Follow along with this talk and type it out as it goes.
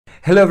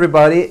Hello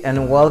everybody,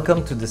 and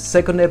welcome to the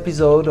second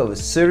episode of a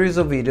series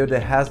of videos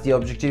that has the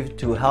objective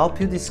to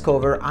help you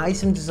discover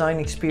ICEM Design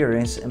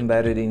Experience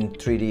embedded in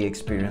 3D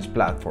Experience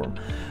platform.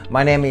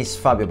 My name is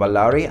Fabio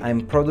Ballari.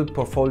 I'm Product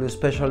Portfolio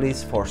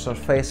Specialist for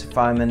Surface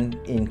Refinement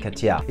in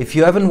CATIA. If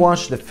you haven't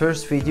watched the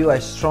first video, I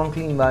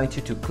strongly invite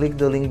you to click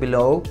the link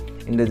below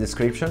in the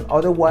description.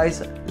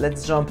 Otherwise,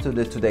 let's jump to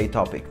the today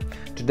topic.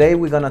 Today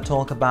we're gonna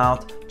talk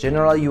about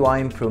General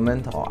UI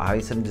Improvement or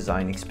ICEM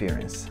Design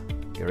Experience.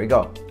 Here we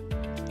go.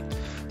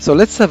 So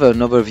let's have an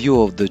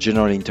overview of the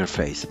general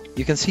interface.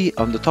 You can see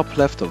on the top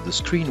left of the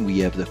screen we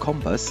have the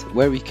compass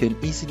where we can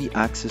easily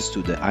access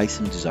to the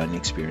ICEM Design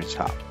Experience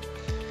Hub.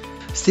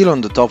 Still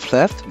on the top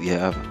left we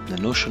have the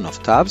notion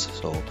of tabs,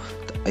 so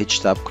each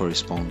tab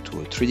corresponds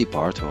to a 3D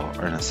part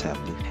or an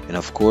assembly. And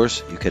of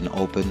course you can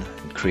open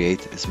and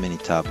create as many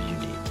tabs you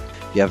need.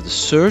 You have the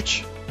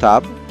search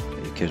tab.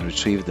 You can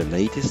retrieve the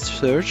latest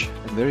search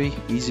and very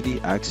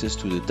easily access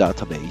to the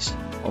database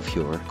of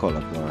your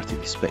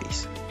collaborative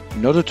space.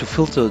 In order to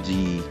filter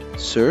the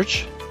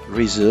search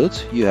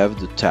result, you have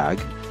the tag.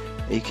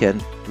 You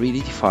can really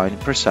define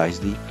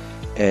precisely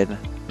and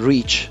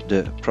reach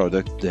the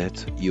product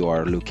that you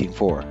are looking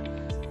for.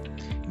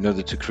 In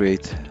order to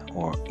create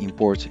or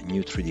import a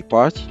new 3D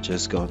part, you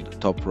just go on the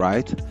top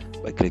right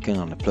by clicking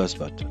on the plus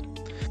button.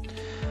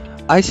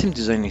 ICEM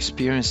Design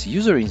Experience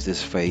User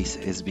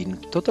Interface has been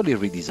totally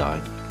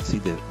redesigned. You can see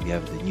that we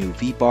have the new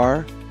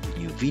V-bar, the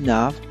new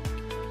V-nav,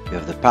 we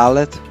have the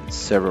palette with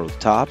several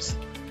tabs,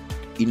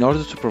 in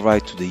order to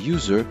provide to the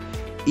user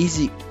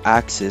easy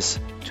access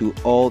to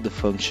all the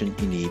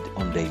functions you need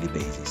on daily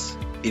basis.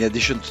 In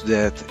addition to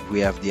that,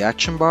 we have the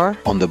action bar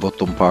on the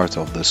bottom part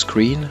of the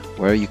screen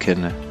where you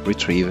can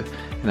retrieve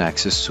and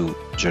access to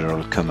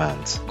general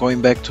commands.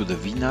 Going back to the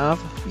VNav,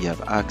 we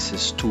have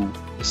access to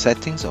the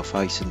settings of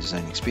ICEM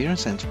Design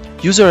Experience, and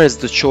user has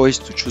the choice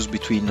to choose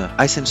between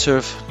ICEM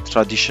Surf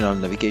traditional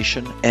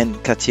navigation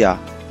and CATIA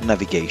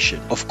navigation.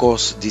 Of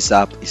course, this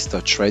app is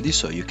touch ready,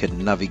 so you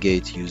can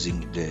navigate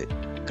using the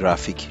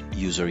graphic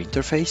user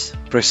interface.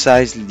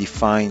 Precisely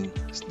define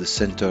the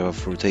center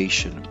of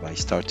rotation by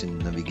starting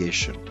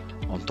navigation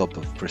on top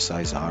of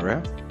precise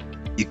area.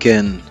 You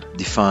can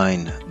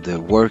define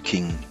the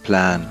working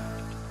plan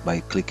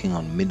by clicking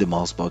on middle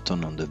mouse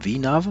button on the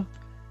VNav.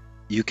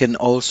 You can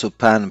also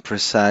pan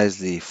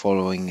precisely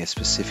following a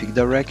specific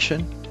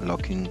direction,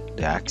 locking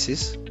the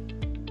axis.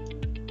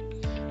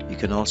 You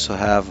can also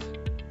have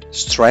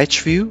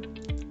stretch view,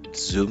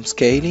 zoom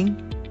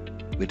scaling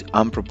with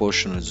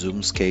unproportional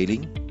zoom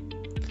scaling,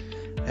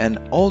 and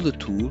all the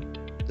tools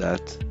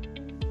that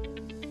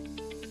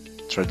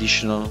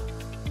traditional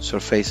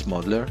surface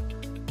modeler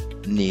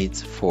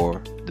needs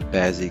for the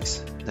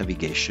basics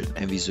navigation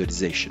and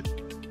visualization.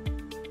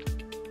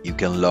 You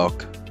can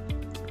lock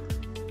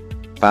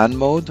pan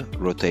mode,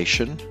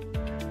 rotation,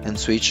 and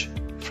switch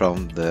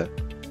from the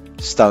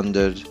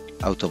standard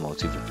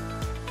automotive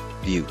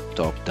view,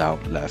 top, down,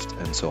 left,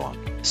 and so on.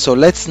 So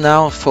let's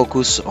now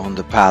focus on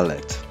the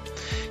palette.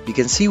 You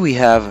can see we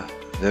have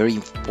a very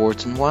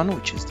important one,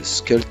 which is the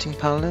sculpting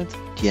palette,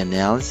 the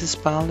analysis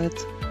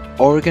palette,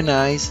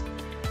 organize,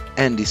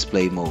 and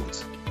display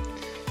modes.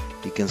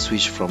 You can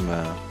switch from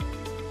a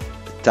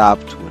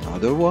tab to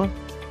another one.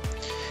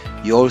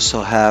 You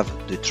also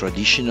have the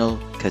traditional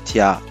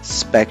CATIA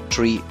spec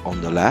tree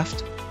on the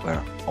left,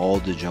 where all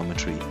the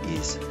geometry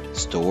is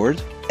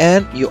stored.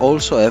 And you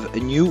also have a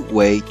new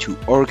way to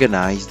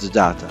organize the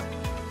data.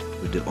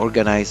 With the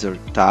Organizer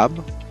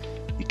tab,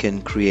 you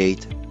can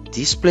create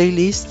display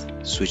list,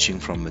 switching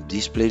from a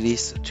display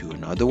list to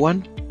another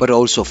one, but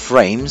also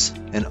frames,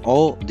 and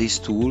all these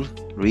tools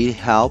really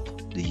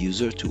help the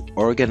user to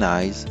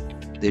organize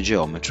the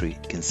geometry.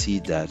 You can see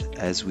that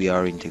as we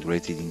are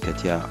integrated in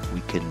CATIA,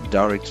 we can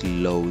directly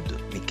load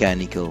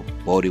mechanical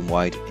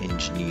bottom-wide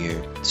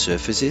engineered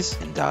surfaces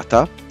and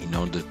data in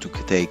order to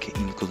take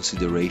in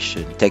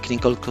consideration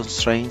technical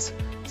constraints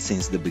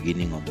since the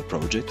beginning of the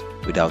project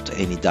without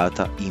any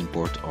data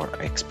import or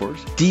export.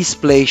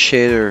 Display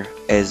shader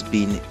has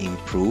been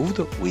improved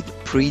with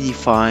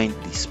predefined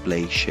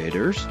display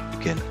shaders. You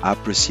can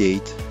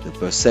appreciate the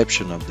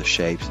perception of the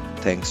shapes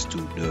thanks to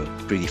the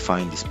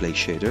predefined display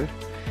shader.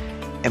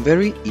 And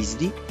very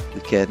easily we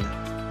can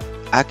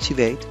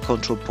activate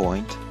control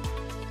point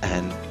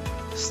and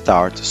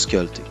start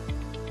sculpting.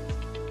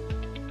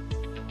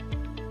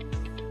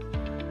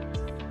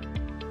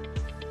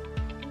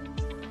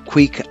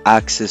 Quick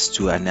access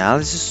to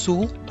analysis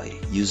tool. By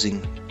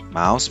using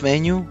mouse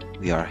menu,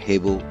 we are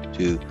able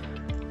to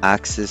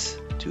access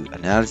to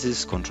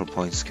analysis, control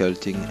point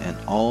sculpting, and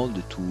all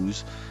the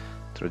tools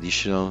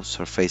traditional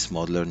surface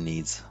modeler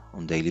needs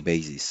on daily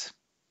basis.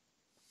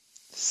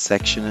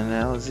 Section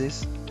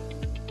analysis.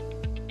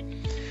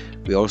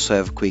 We also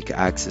have quick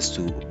access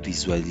to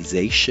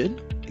visualization,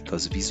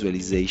 because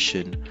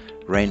visualization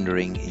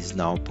rendering is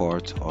now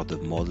part of the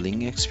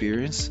modeling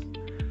experience,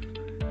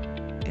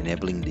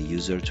 enabling the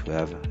user to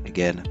have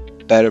again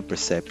better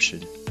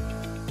perception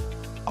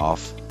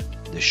of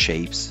the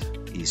shapes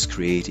he is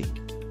creating.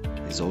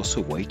 There's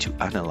also a way to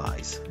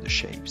analyze the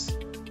shapes.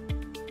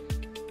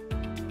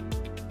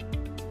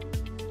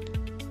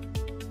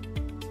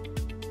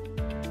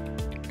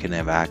 can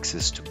have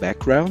access to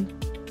background.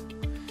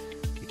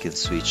 You can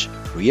switch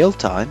real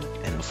time,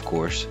 and of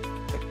course,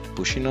 by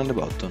pushing on the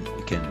button,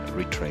 we can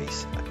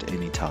retrace at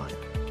any time,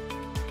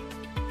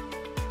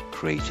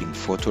 creating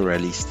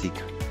photorealistic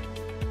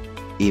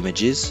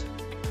images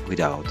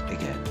without,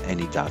 again,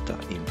 any data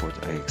import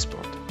or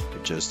export.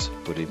 We just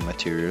put in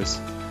materials,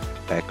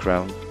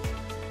 background,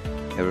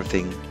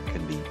 everything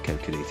can be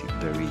calculated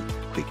very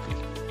quickly.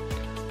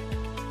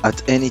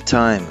 At any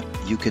time,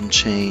 you can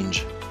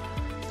change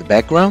the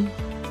background.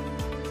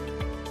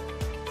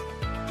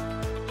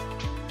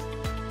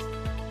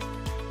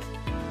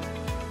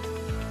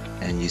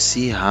 And you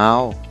see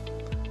how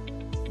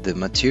the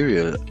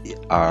material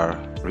are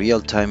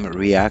real-time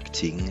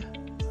reacting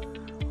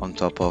on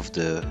top of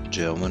the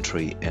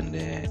geometry and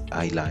the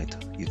highlight.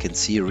 You can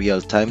see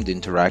real-time the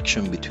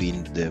interaction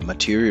between the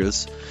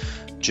materials,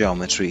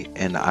 geometry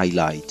and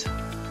highlight.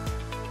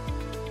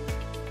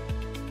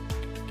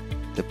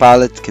 The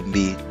palette can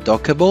be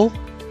dockable,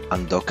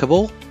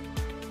 undockable.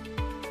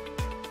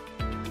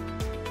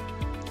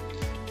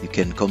 You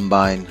can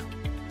combine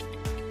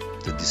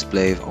the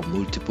display on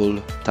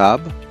multiple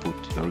tabs, put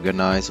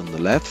organize on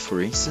the left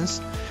for instance,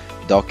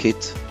 dock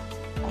it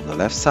on the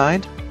left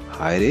side,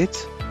 hide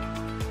it,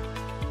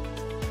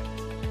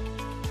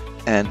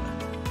 and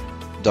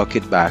dock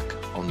it back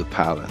on the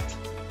palette.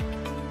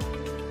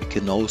 You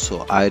can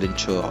also hide and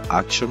show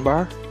action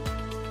bar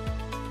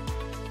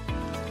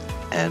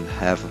and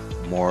have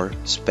more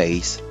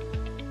space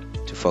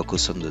to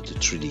focus on the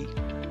 3D.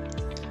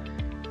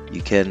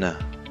 You can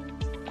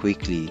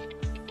quickly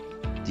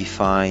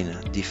define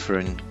a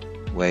different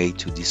way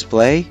to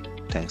display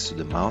thanks to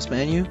the mouse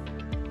menu,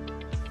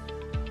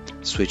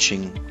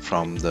 switching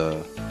from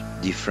the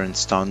different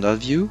standard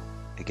view,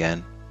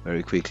 again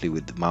very quickly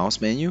with the mouse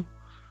menu,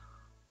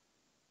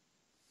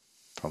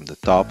 from the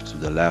top to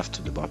the left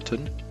to the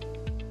bottom,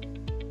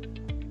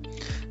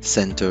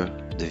 center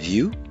the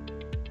view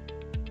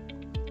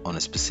on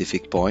a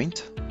specific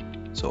point,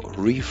 so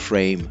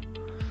reframe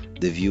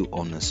the view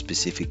on a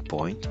specific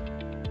point.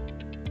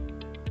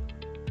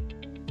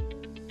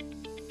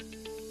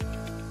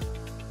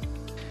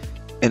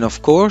 And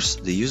of course,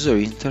 the user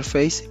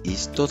interface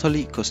is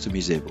totally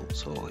customizable.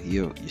 So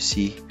here you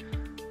see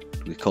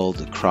we call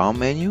the crown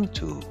menu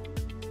to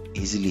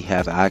easily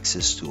have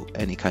access to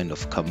any kind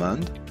of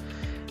command,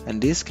 and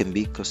this can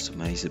be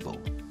customizable.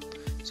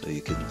 So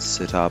you can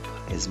set up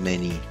as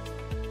many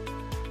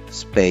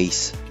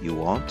space you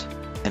want,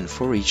 and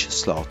for each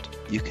slot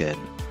you can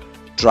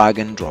drag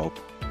and drop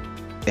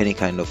any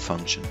kind of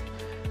function,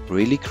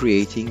 really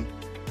creating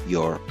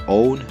your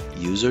own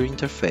user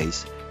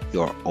interface,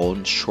 your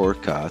own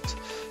shortcut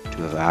to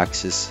have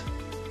access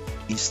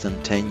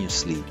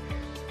instantaneously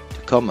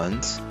to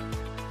commands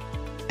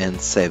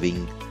and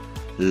saving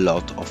a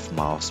lot of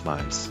mouse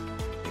miles.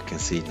 You can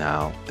see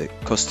now the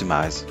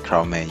customized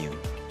crown menu.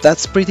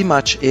 That's pretty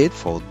much it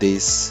for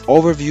this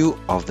overview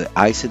of the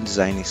ICEM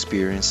Design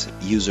Experience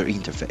User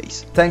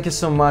Interface. Thank you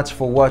so much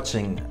for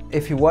watching.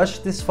 If you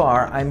watched this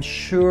far, I'm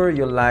sure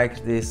you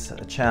liked this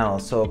channel,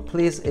 so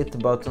please hit the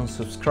button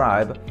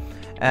subscribe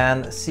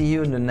and see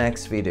you in the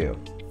next video.